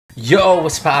Yo,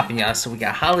 what's poppin', y'all? So we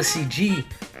got HalaCG,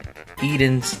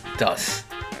 Eden's Dust.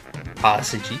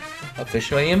 HalaCG,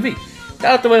 official AMV.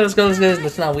 Out the way, let's go,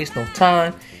 let's not waste no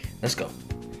time. Let's go.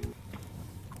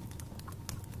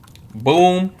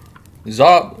 Boom.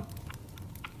 Zop.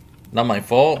 Not my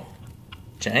fault.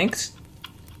 Jenks?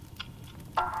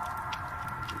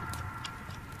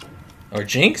 Or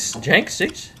Jinx? Jinx?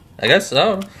 I guess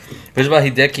so. First of all,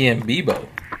 Hideki and Bebo.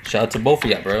 Shout out to both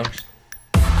of y'all, bro.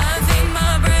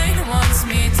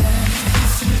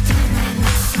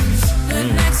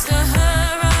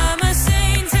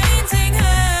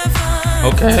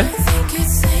 Okay.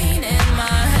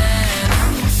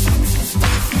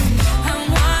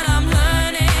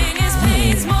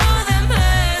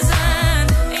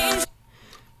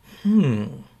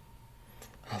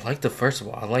 I like the first of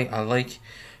all. I like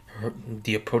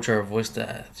the approach of her voice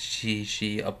that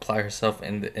she applied herself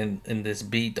in this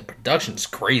beat. The production is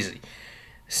crazy.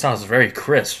 It sounds very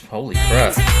crisp. Holy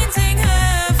crap.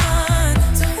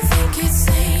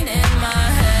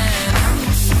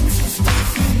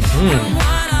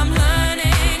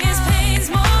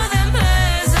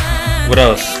 What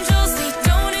else?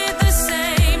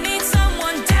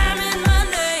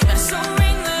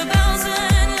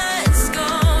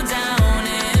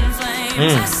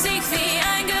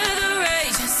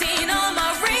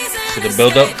 See the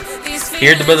build up?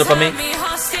 Hear the build up, I mean?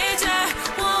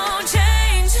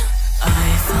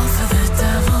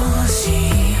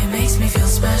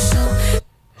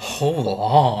 Hold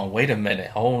on, wait a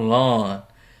minute, hold on.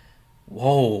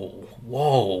 Whoa,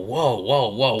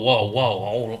 hold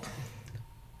on.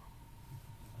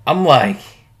 I'm like,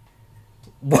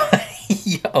 what?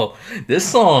 Yo, this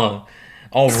song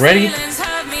already.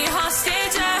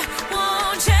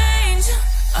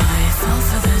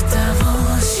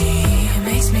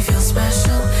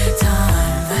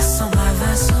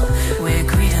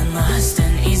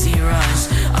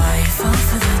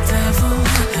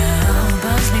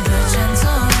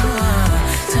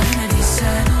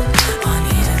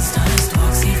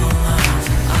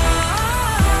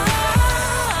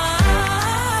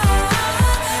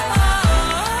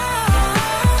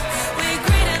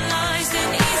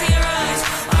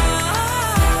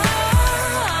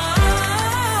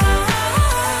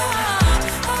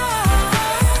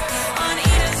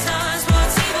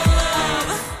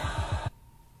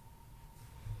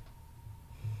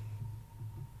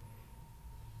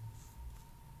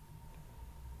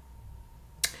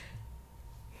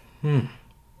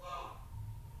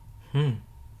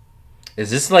 Is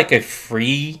this like a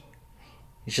free?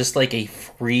 It's just like a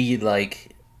free,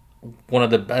 like one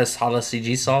of the best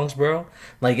HalaCG songs, bro.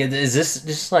 Like, is this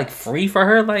just like free for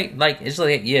her? Like it's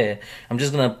like, yeah, I'm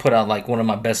just gonna put out like one of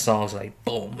my best songs. Like,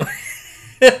 boom.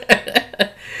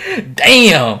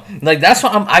 Damn. Like that's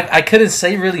why I couldn't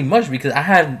say really much because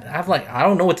I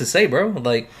don't know what to say, bro.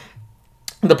 Like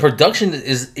the production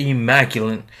is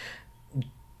immaculate.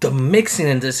 The mixing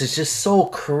in this is just so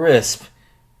crisp.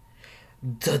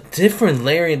 The different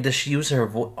layering that she uses her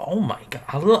voice. Oh my god!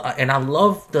 I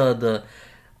love the.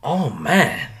 Oh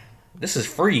man, this is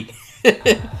free.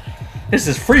 This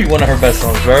is free. One of her best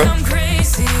songs, bro.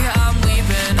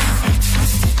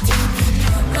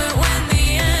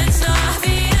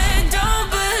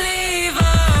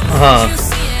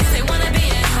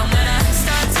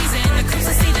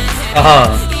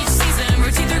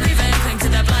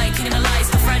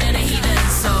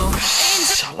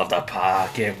 That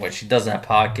pocket when she does that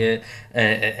pocket,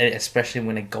 and especially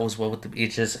when it goes well with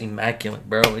it's just immaculate,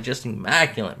 bro. It's just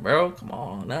immaculate, bro. Come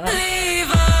on now.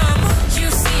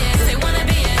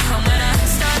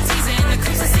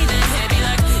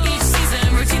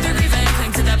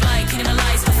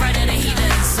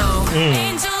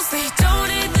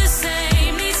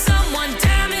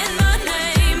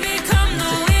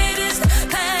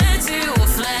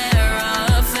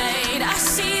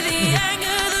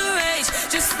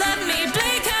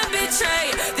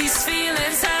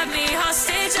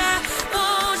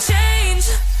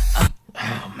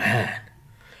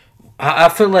 I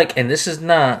feel like, and this is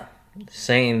not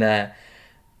saying that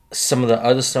some of the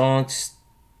other songs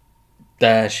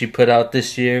that she put out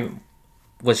this year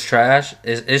was trash,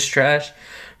 is trash,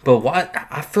 but what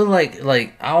I feel like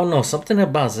I don't know, something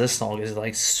about this song is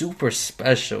like super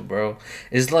special, bro.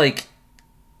 It's like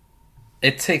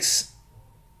it takes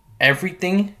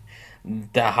everything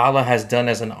that Hala has done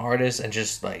as an artist and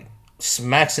just like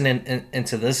smacks it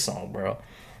into this song, bro.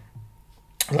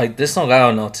 Like this song, I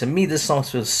don't know. To me, this song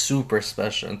feels super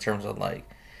special in terms of like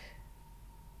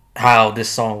how this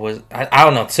song was. I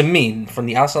don't know. To me, from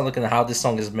the outside looking at how this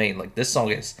song is made, like this song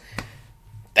is,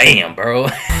 damn, bro. I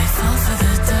fall for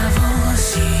the devil,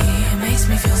 she makes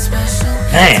me feel special.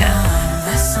 Man.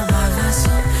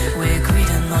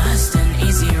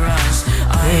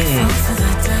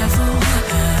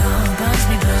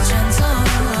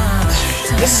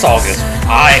 This song is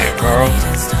fire, bro.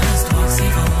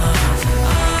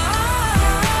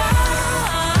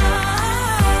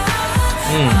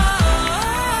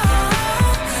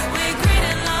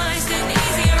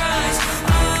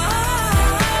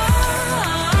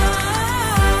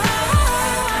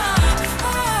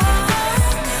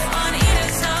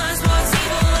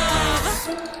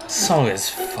 This song is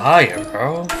fire,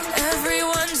 bro.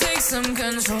 Everyone takes some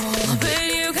control, but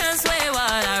you can't sway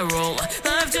what I roll.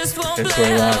 Life just won't It's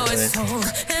play way how out, it's told,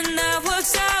 and that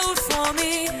works out for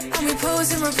me. And we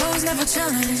pose and repose, never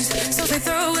challenge. So they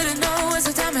throw it and know it's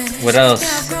a damage. What else?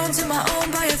 Yeah, I've grown to my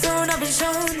own by a throne. I've been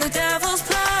shown the devil's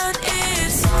plan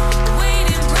is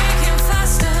waiting, breaking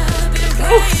faster. Been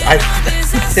praying,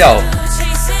 yo.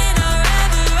 chasing our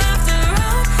ever after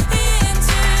out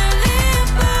into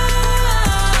limbo.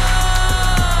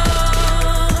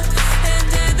 And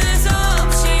did this up,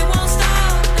 she won't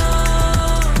stop, no.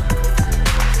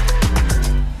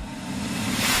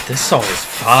 This song is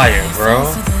fire, bro.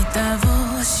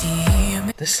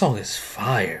 This song is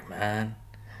fire, man.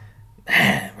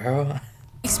 Man, bro.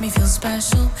 Makes me feel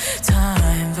special.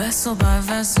 Time, vessel by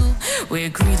vessel. We're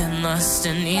greed and lust,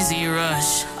 an easy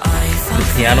rush.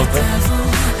 The piano bit.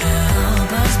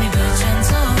 Bugs me but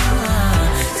gentle.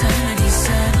 Eternity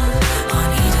settled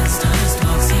on Eden's dust.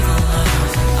 Walks evil love.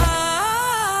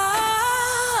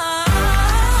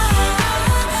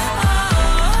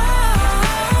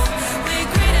 We're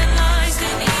greed and lust,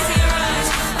 an easy rush.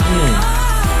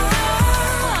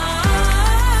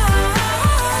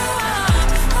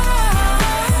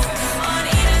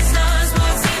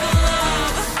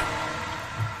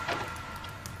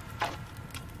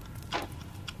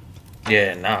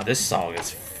 Yeah, nah, this song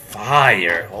is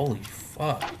fire. Holy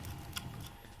fuck.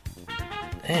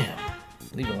 Damn.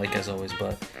 Leave a like as always,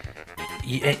 but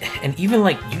yeah, and even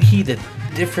like you hear the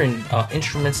different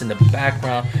instruments in the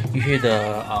background. You hear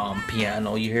the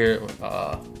piano. You hear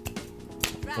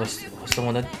what's the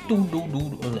one that do do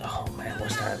do? Oh man,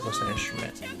 what's that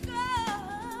instrument?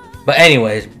 But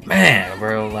anyways, man,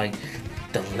 bro, like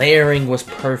the layering was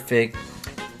perfect.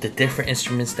 The different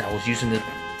instruments that was using the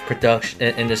production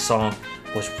in this song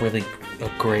was really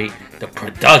great. The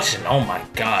production, oh my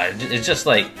god, it's just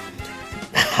like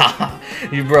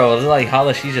you bro, it's like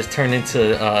HalaCG just turned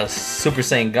into Super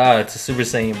Saiyan God to Super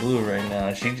Saiyan Blue right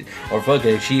now. She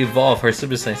evolved her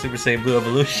Super Saiyan Blue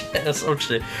evolution or some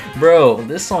shit. Bro,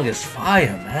 this song is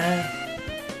fire, man.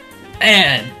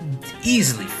 And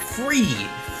easily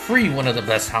free one of the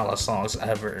best Hala songs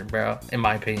ever, bro, in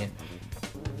my opinion.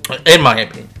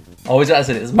 Always gotta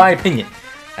say this, it's my opinion.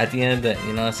 At the end of the day,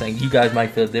 you know what I'm saying? You guys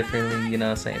might feel differently, you know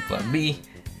what I'm saying? But me,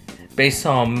 based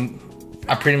on,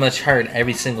 I pretty much heard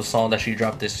every single song that she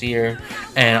dropped this year,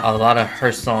 and a lot of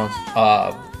her songs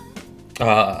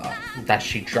that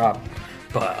she dropped.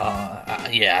 But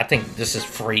yeah, I think this is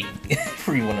free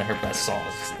one of her best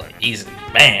songs, like easily,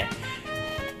 man.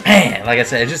 Like I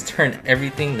said, it just turned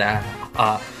everything that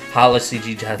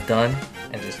HalaCG has done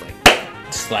and just like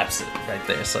slaps it right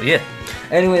there. So yeah,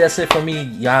 anyway, that's it for me.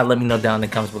 Y'all let me know down in the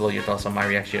comments below your thoughts on my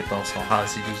reaction, your thoughts on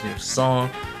HalaCG's new song.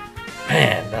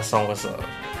 Man, that song was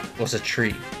a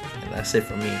treat. And that's it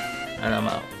for me, and I'm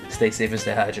out. Stay safe and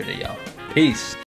stay hydrated, y'all. Peace.